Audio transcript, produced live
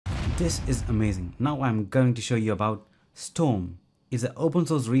This is amazing. Now I'm going to show you about Storm. It's an open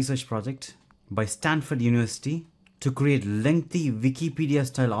source research project by Stanford University to create lengthy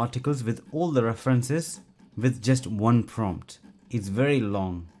Wikipedia-style articles with all the references with just one prompt. It's very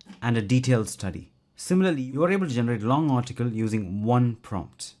long and a detailed study. Similarly, you are able to generate long article using one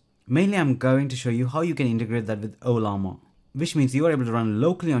prompt. Mainly, I'm going to show you how you can integrate that with Ollama, which means you are able to run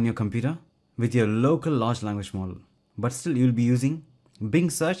locally on your computer with your local large language model. But still, you'll be using Bing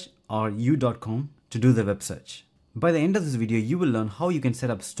search or u.com to do the web search. By the end of this video, you will learn how you can set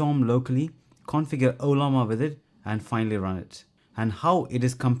up Storm locally, configure Ollama with it, and finally run it, and how it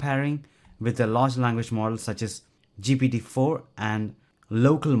is comparing with a large language model such as GPT-4 and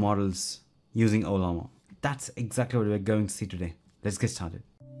local models using Ollama. That's exactly what we're going to see today. Let's get started.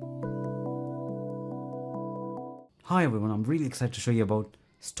 Hi everyone, I'm really excited to show you about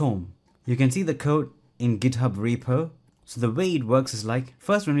Storm. You can see the code in GitHub repo. So the way it works is like,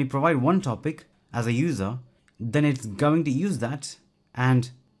 first when we provide one topic as a user, then it's going to use that and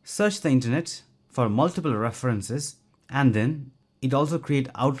search the internet for multiple references, and then it also create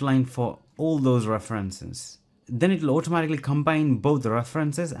outline for all those references. Then it will automatically combine both the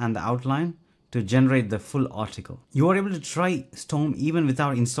references and the outline to generate the full article. You are able to try Storm even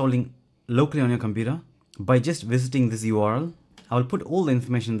without installing locally on your computer by just visiting this URL. I will put all the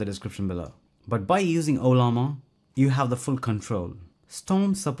information in the description below. But by using Ollama, you have the full control.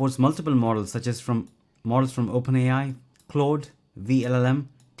 Storm supports multiple models such as models from OpenAI, Claude, VLLM,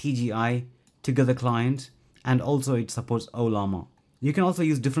 TGI, Together Client, and also it supports Ollama. You can also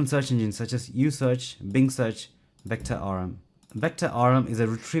use different search engines such as uSearch, Bing Search, Vector RM. Vector RM is a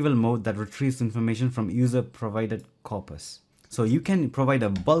retrieval mode that retrieves information from user provided corpus. So you can provide a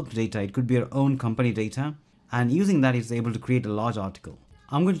bulk data, it could be your own company data, and using that it's able to create a large article.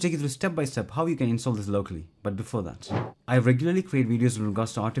 I'm going to take you through step by step how you can install this locally. But before that, I regularly create videos in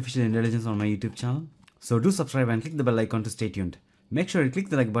regards to artificial intelligence on my YouTube channel. So do subscribe and click the bell icon to stay tuned. Make sure you click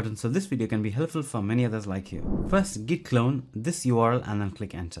the like button so this video can be helpful for many others like you. First, git clone this URL and then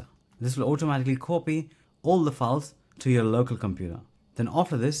click enter. This will automatically copy all the files to your local computer. Then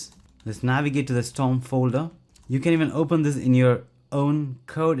after this, let's navigate to the Storm folder. You can even open this in your own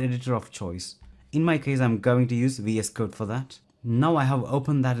code editor of choice. In my case, I'm going to use VS Code for that. Now I have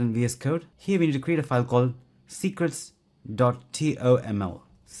opened that in VS Code. Here we need to create a file called secrets.toml.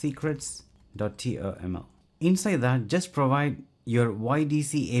 Secrets.toml. Inside that, just provide your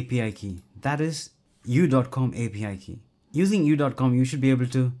YDC API key, that is u.com API key. Using u.com, you should be able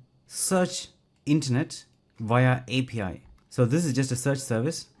to search internet via API. So this is just a search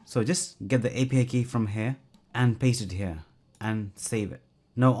service. So just get the API key from here and paste it here and save it.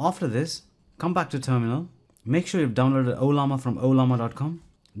 Now after this, come back to terminal. Make sure you've downloaded Ollama from ollama.com.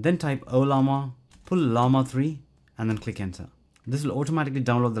 Then type Ollama, pull Llama 3 and then click enter. This will automatically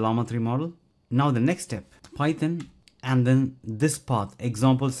download the Llama 3 model. Now the next step, Python, and then this path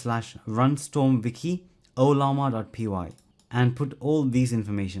example/run storm wiki ollama.py, and put all these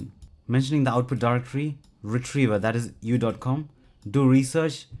information, mentioning the output directory, retriever, that is u.com, do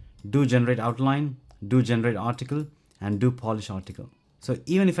research, do generate outline, do generate article, and do polish article. So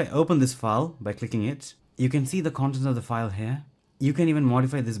even if I open this file by clicking it, you can see the contents of the file here. You can even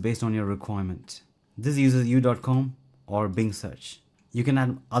modify this based on your requirement. This uses u.com or Bing search. You can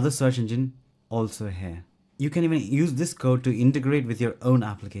add other search engine also here. You can even use this code to integrate with your own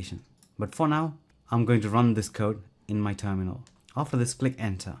application. But for now, I'm going to run this code in my terminal. After this, click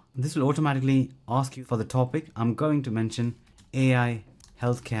enter. This will automatically ask you for the topic. I'm going to mention AI,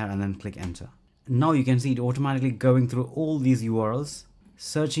 healthcare, and then click enter. Now you can see it automatically going through all these URLs,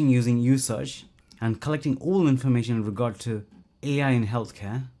 searching using uSearch, and collecting all information in regard to AI in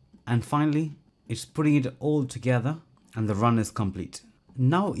healthcare. And finally, it's putting it all together and the run is complete.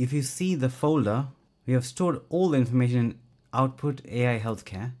 Now, if you see the folder, we have stored all the information in output AI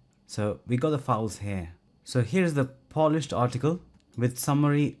healthcare. So we got the files here. So here's the polished article with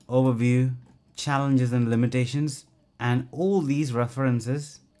summary, overview, challenges and limitations, and all these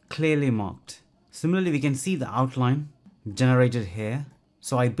references clearly marked. Similarly, we can see the outline generated here.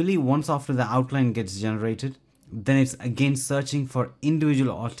 So I believe once after the outline gets generated, then it's again searching for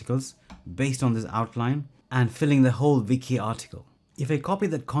individual articles based on this outline and filling the whole wiki article. If I copy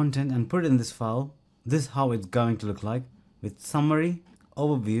that content and put it in this file, this is how it's going to look like, with summary,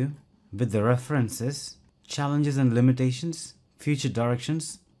 overview, with the references, challenges and limitations, future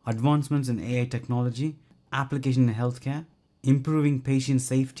directions, advancements in AI technology, application in healthcare, improving patient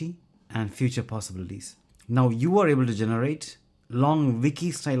safety, and future possibilities. Now you are able to generate long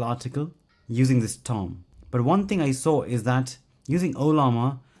wiki style article using this Storm. But one thing I saw is that using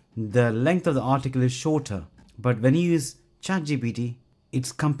Ollama, the length of the article is shorter. But when you use ChatGPT,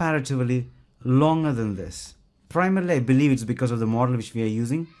 it's comparatively longer than this. Primarily, I believe it's because of the model which we are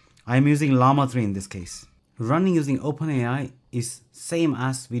using. I'm using Llama 3 in this case. Running using OpenAI is same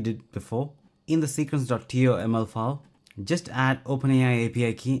as we did before. In the sequence.toml file, just add OpenAI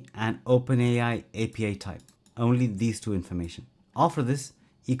API key and OpenAI API type. Only these two information. After this,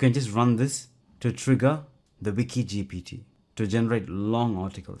 you can just run this to trigger the Wiki GPT to generate long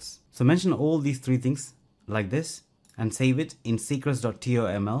articles. So mention all these three things like this and save it in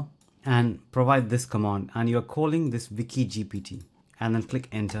secrets.toml and provide this command, and you are calling this Wiki GPT, and then click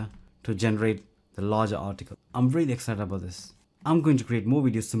enter to generate the larger article. I'm really excited about this. I'm going to create more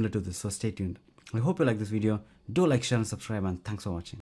videos similar to this, so stay tuned. I hope you like this video. Do like, share and subscribe, and thanks for watching.